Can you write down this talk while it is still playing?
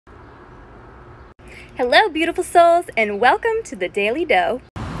Hello, beautiful souls, and welcome to the Daily Doe.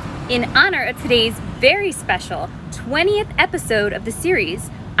 In honor of today's very special 20th episode of the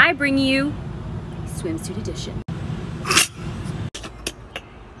series, I bring you Swimsuit Edition.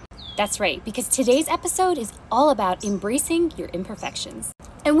 That's right, because today's episode is all about embracing your imperfections.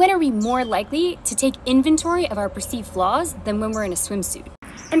 And when are we more likely to take inventory of our perceived flaws than when we're in a swimsuit?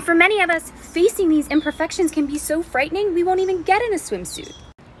 And for many of us, facing these imperfections can be so frightening we won't even get in a swimsuit.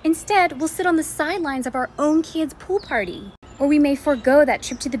 Instead, we'll sit on the sidelines of our own kids' pool party. Or we may forego that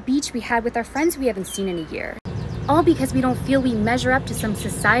trip to the beach we had with our friends we haven't seen in a year. All because we don't feel we measure up to some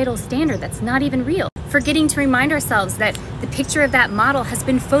societal standard that's not even real. Forgetting to remind ourselves that the picture of that model has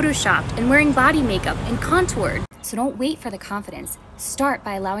been photoshopped and wearing body makeup and contoured. So don't wait for the confidence. Start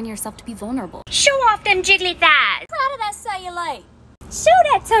by allowing yourself to be vulnerable. Show off them jiggly thighs! Proud of that cellulite! Show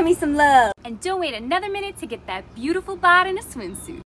that tummy some love! And don't wait another minute to get that beautiful bod in a swimsuit.